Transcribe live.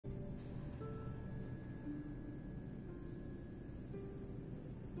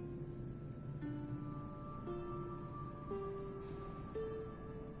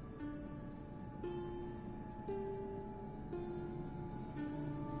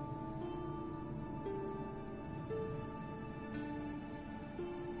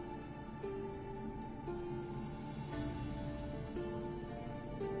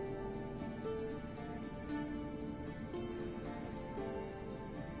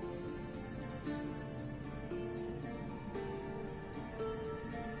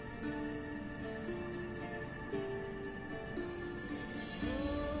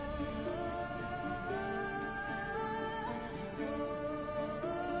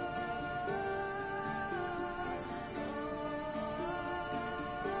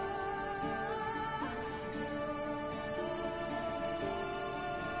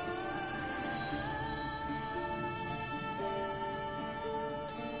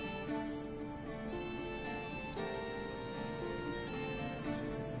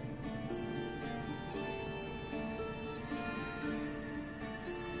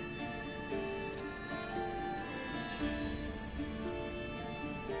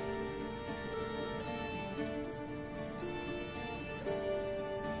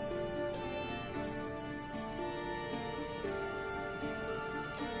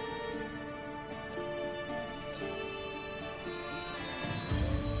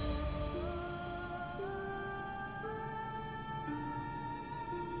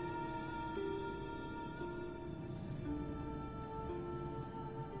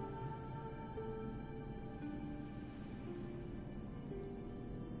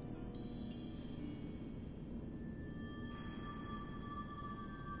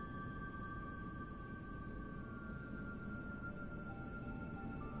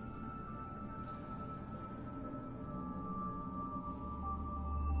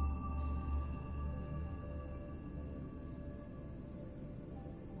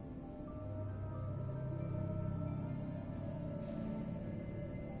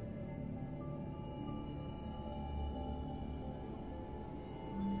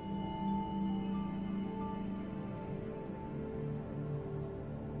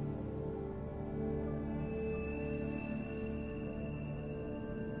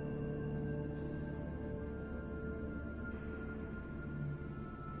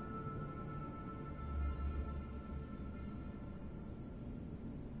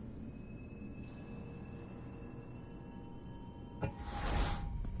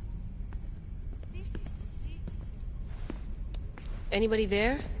Anybody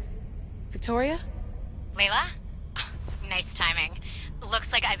there? Victoria? Layla? Nice timing.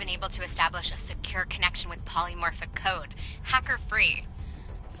 Looks like I've been able to establish a secure connection with polymorphic code. Hacker-free.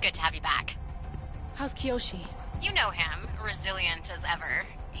 It's good to have you back. How's Kiyoshi? You know him. Resilient as ever.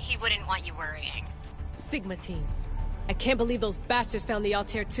 He wouldn't want you worrying. Sigma team. I can't believe those bastards found the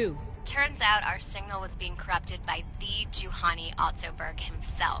Altair too. Turns out our signal was being corrupted by the Juhani Otzoberg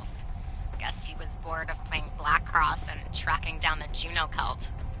himself. Guess he was bored of playing Black Cross and tracking down the Juno cult.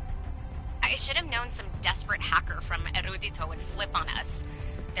 I should have known some desperate hacker from Erudito would flip on us.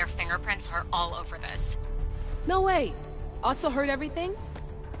 Their fingerprints are all over this. No way! Otso heard everything?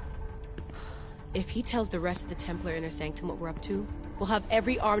 If he tells the rest of the Templar Inner Sanctum what we're up to, we'll have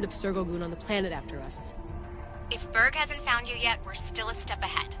every armed Abstergo goon on the planet after us. If Berg hasn't found you yet, we're still a step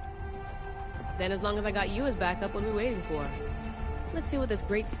ahead. Then as long as I got you as backup, what are we waiting for? Let's see what this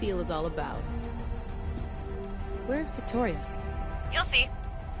Great Seal is all about. Where's Victoria? You'll see.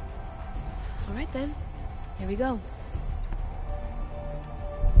 Alright then. Here we go.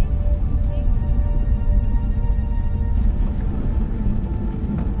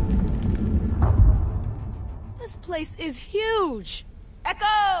 This place is huge!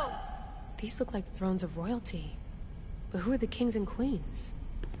 Echo! These look like thrones of royalty. But who are the kings and queens?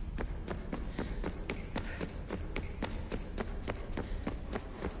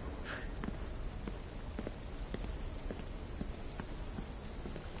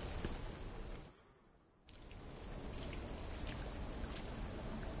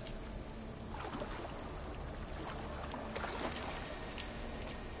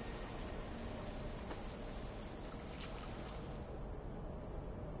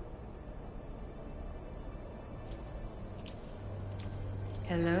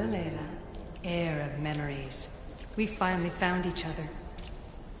 Hello, Layla. Heir of memories. We finally found each other.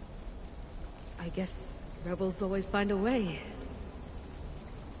 I guess rebels always find a way.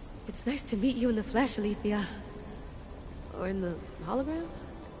 It's nice to meet you in the flesh, Alethea. Or in the hologram?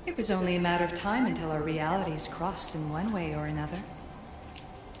 It was only a matter of time until our realities crossed in one way or another.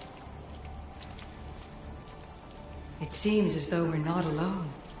 It seems as though we're not alone.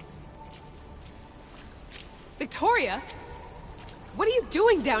 Victoria? What are you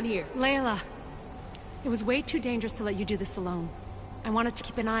doing down here? Layla, it was way too dangerous to let you do this alone. I wanted to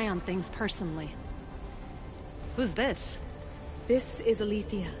keep an eye on things personally. Who's this? This is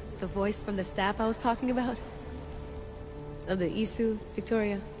Alethea, the voice from the staff I was talking about. Of the Isu,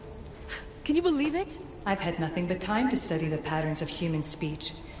 Victoria. Can you believe it? I've had nothing but time to study the patterns of human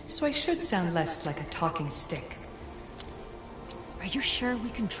speech, so I should sound less like a talking stick. Are you sure we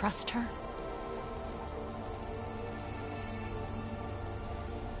can trust her?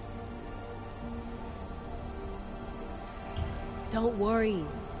 Don't worry.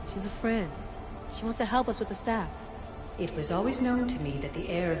 She's a friend. She wants to help us with the staff. It was always known to me that the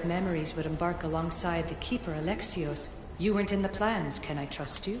heir of memories would embark alongside the keeper Alexios. You weren't in the plans. Can I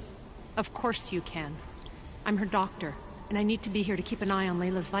trust you? Of course you can. I'm her doctor, and I need to be here to keep an eye on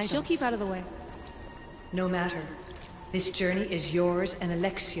Layla's vitals. She'll keep out of the way. No matter. This journey is yours and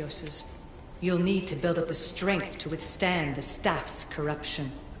Alexios's. You'll need to build up the strength to withstand the staff's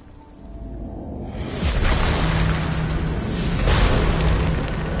corruption.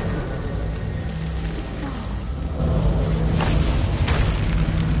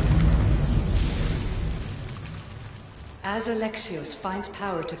 As Alexios finds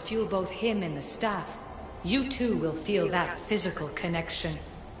power to fuel both him and the staff, you too will feel that physical connection.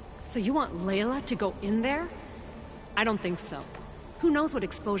 So you want Layla to go in there? I don't think so. Who knows what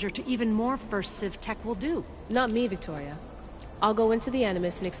exposure to even more First Civ tech will do? Not me, Victoria. I'll go into the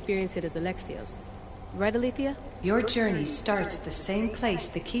Animus and experience it as Alexios. Right, Alethea? Your journey starts at the same place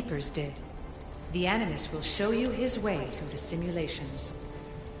the Keepers did. The Animus will show you his way through the simulations.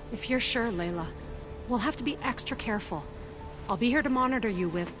 If you're sure, Layla, we'll have to be extra careful. I'll be here to monitor you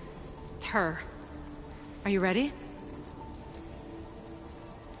with... her. Are you ready?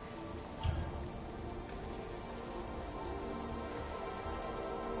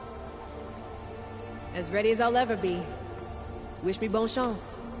 As ready as I'll ever be. Wish me bonne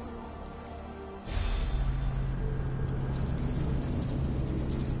chance.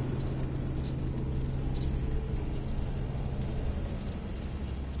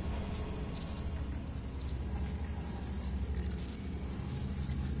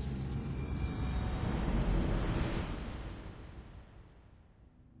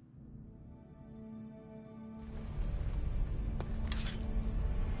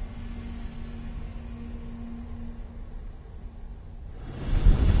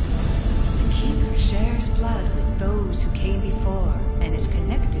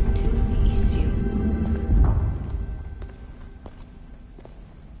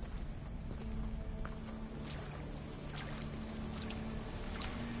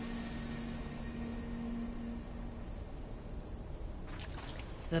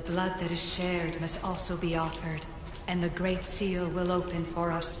 The blood that is shared must also be offered, and the Great Seal will open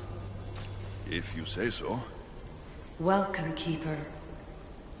for us. If you say so. Welcome, Keeper.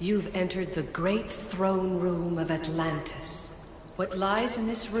 You've entered the great throne room of Atlantis. What lies in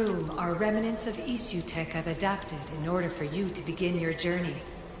this room are remnants of Isutech I've adapted in order for you to begin your journey.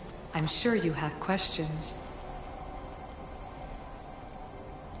 I'm sure you have questions.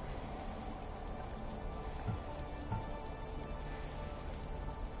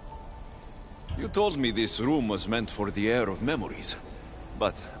 You told me this room was meant for the heir of memories,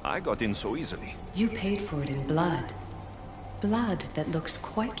 but I got in so easily. You paid for it in blood. Blood that looks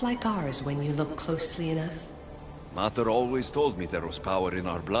quite like ours when you look closely enough. Mater always told me there was power in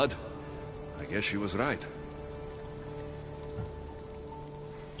our blood. I guess she was right.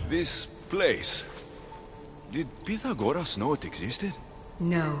 This place... Did Pythagoras know it existed?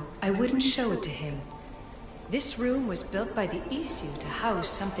 No, I wouldn't show it to him. This room was built by the Isu to house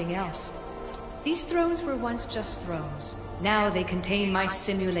something else. These thrones were once just thrones. Now they contain my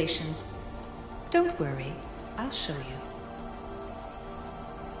simulations. Don't worry, I'll show you.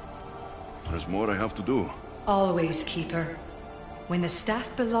 There's more I have to do. Always, Keeper. When the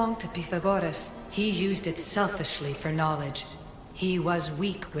staff belonged to Pythagoras, he used it selfishly for knowledge. He was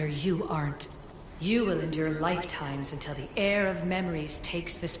weak where you aren't. You will endure lifetimes until the heir of memories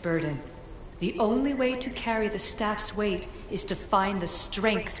takes this burden. The only way to carry the staff's weight is to find the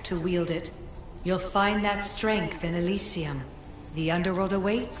strength to wield it. You'll find that strength in Elysium. The underworld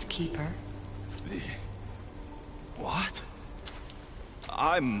awaits, Keeper. What?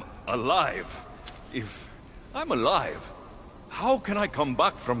 I'm alive. If I'm alive, how can I come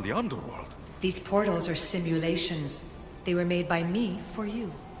back from the underworld? These portals are simulations. They were made by me for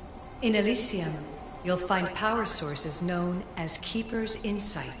you. In Elysium, you'll find power sources known as Keeper's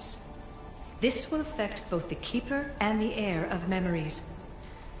Insights. This will affect both the Keeper and the heir of memories.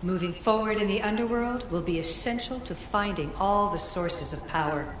 Moving forward in the underworld will be essential to finding all the sources of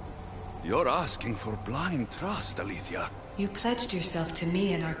power. You're asking for blind trust, Alethea. You pledged yourself to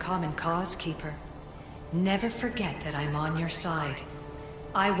me and our common cause, Keeper. Never forget that I'm on your side.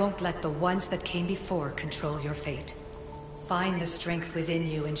 I won't let the ones that came before control your fate. Find the strength within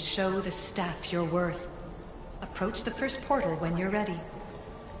you and show the staff your worth. Approach the first portal when you're ready.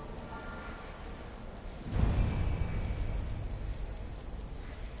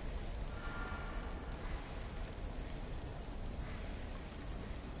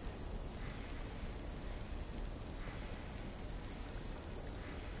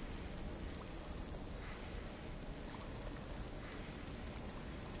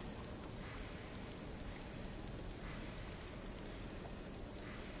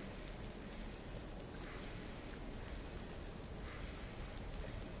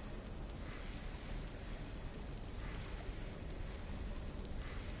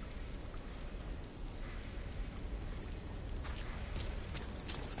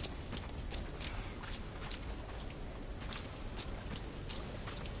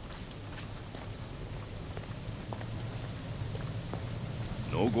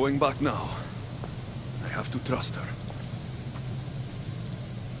 No going back now. I have to trust her.